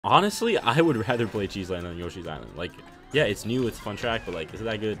Honestly, I would rather play Cheese Land than Yoshi's Island. Like, yeah, it's new, it's a fun track, but like, is it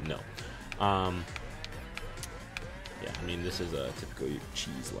that good? No. Yeah, I mean, this is a typical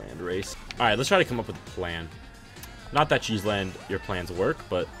Cheese Land race. All right, let's try to come up with a plan. Not that Cheese Land, your plans work,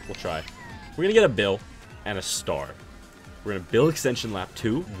 but we'll try. We're gonna get a bill and a star. We're gonna bill extension lap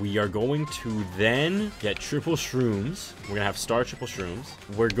 2. We are going to then get triple shrooms. We're gonna have star triple shrooms.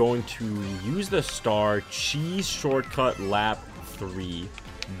 We're going to use the star cheese shortcut lap 3.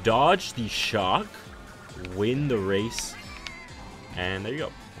 Dodge the shock, win the race, and there you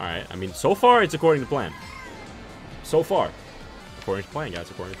go. Alright, I mean, so far, it's according to plan. So far. According to plan, guys,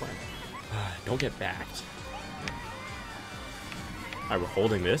 according to plan. Don't get backed. Alright, we're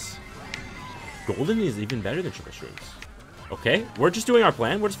holding this. Golden is even better than triple shrooms. Okay, we're just doing our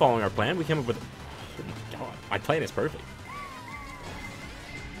plan. We're just following our plan. We came up with... Oh my God, my plan is perfect.